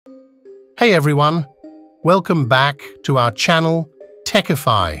Hey everyone, welcome back to our channel,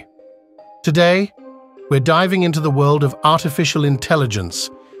 Techify. Today, we're diving into the world of artificial intelligence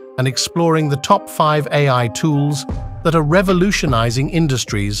and exploring the top 5 AI tools that are revolutionizing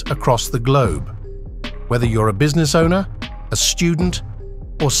industries across the globe. Whether you're a business owner, a student,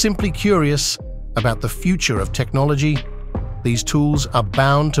 or simply curious about the future of technology, these tools are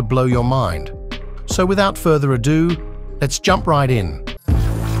bound to blow your mind. So without further ado, let's jump right in.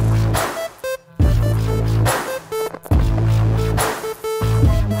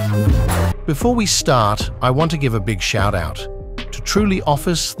 Before we start, I want to give a big shout out to Truly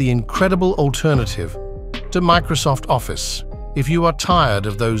Office, the incredible alternative to Microsoft Office. If you are tired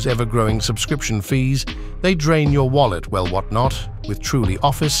of those ever-growing subscription fees, they drain your wallet, well, what not? With Truly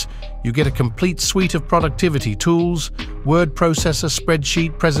Office, you get a complete suite of productivity tools, word processor,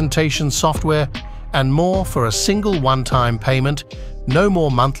 spreadsheet, presentation software, and more for a single one-time payment. No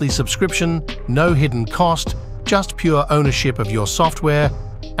more monthly subscription, no hidden cost, just pure ownership of your software.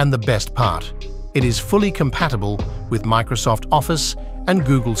 And the best part, it is fully compatible with Microsoft Office and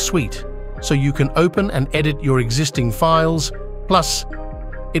Google Suite, so you can open and edit your existing files. Plus,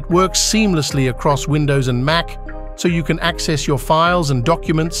 it works seamlessly across Windows and Mac, so you can access your files and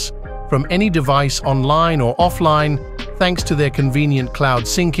documents from any device online or offline thanks to their convenient cloud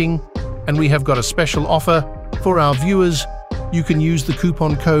syncing. And we have got a special offer for our viewers. You can use the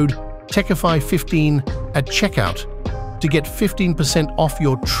coupon code TECHIFY15 at checkout to get 15% off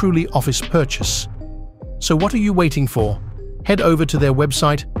your Truly Office purchase. So what are you waiting for? Head over to their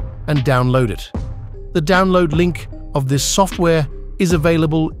website and download it. The download link of this software is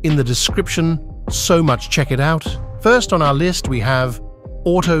available in the description, so much check it out. First on our list we have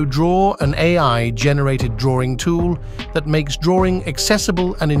Auto Draw, an AI-generated drawing tool that makes drawing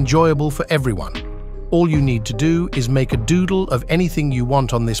accessible and enjoyable for everyone. All you need to do is make a doodle of anything you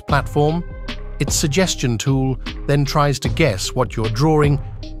want on this platform. Its suggestion tool then tries to guess what you're drawing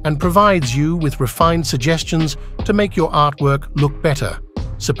and provides you with refined suggestions to make your artwork look better.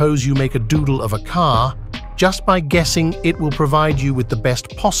 Suppose you make a doodle of a car, just by guessing it will provide you with the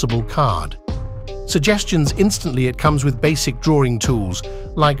best possible card. Suggestions instantly. It comes with basic drawing tools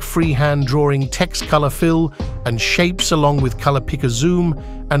like freehand drawing, text color fill, and shapes, along with color picker, zoom,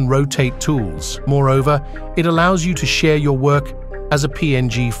 and rotate tools. Moreover, it allows you to share your work as a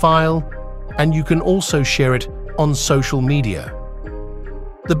PNG file, and you can also share it on social media.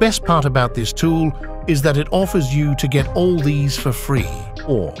 The best part about this tool is that it offers you to get all these for free.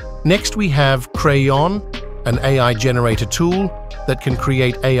 Next we have Crayon, an AI generator tool that can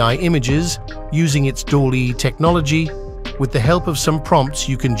create AI images using its DALL-E technology. With the help of some prompts,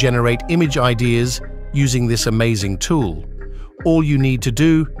 you can generate image ideas using this amazing tool. All you need to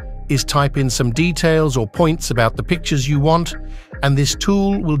do is type in some details or points about the pictures you want, and this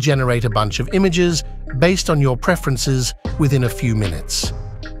tool will generate a bunch of images based on your preferences within a few minutes.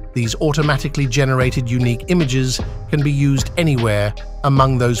 These automatically generated unique images can be used anywhere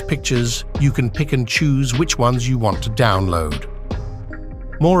among those pictures. You can pick and choose which ones you want to download.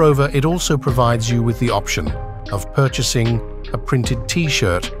 Moreover, it also provides you with the option of purchasing a printed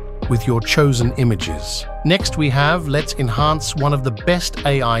t-shirt with your chosen images. Next we have Let's Enhance, one of the best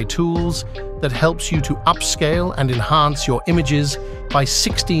AI tools that helps you to upscale and enhance your images by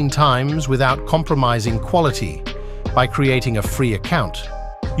 16 times without compromising quality. By creating a free account,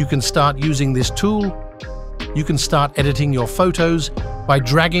 you can start using this tool. You can start editing your photos by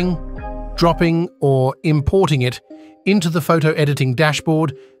dragging, dropping, or importing it into the photo editing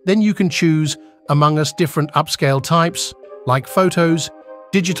dashboard. Then you can choose among us different upscale types like photos,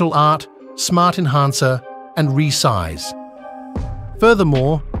 digital art, smart enhancer, and resize.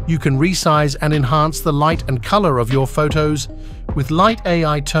 Furthermore, you can resize and enhance the light and color of your photos with Light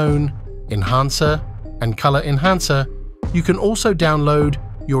AI Tone Enhancer and Color Enhancer. You can also download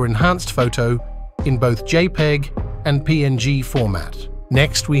your enhanced photo in both JPEG and PNG format.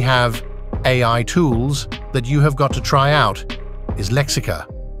 Next we have AI tools that you have got to try out is Lexica.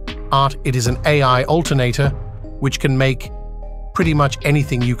 It is an AI alternator which can make pretty much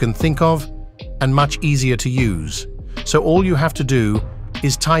anything you can think of and much easier to use. So all you have to do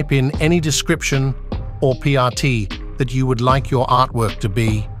is type in any description or PRT that you would like your artwork to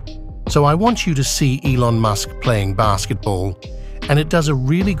be. So I want you to see Elon Musk playing basketball, and it does a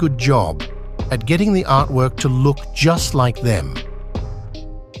really good job at getting the artwork to look just like them.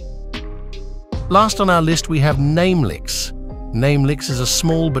 Last on our list we have Namelix. Namelix is a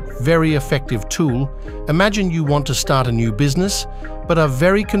small but very effective tool. Imagine you want to start a new business but are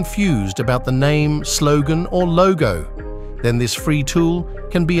very confused about the name, slogan, or logo. Then this free tool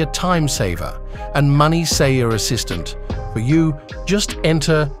can be a time saver and money saver assistant, For you, just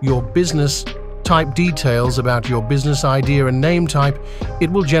enter your business, type details about your business idea and name type.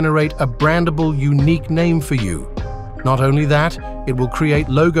 It will generate a brandable, unique name for you. Not only that, it will create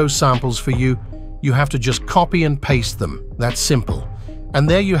logo samples for you. You have to just copy and paste them. That's simple. And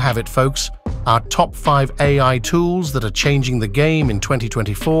there you have it, folks. Our top 5 AI tools that are changing the game in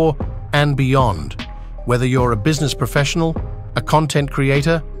 2024 and beyond. Whether you're a business professional, a content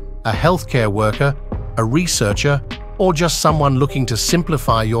creator, a healthcare worker, a researcher, or just someone looking to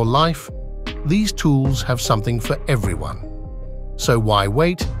simplify your life, these tools have something for everyone. So why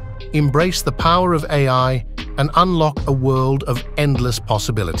wait? Embrace the power of AI and unlock a world of endless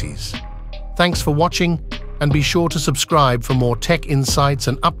possibilities. Thanks for watching, and be sure to subscribe for more tech insights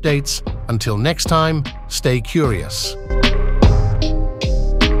and updates. Until next time, stay curious.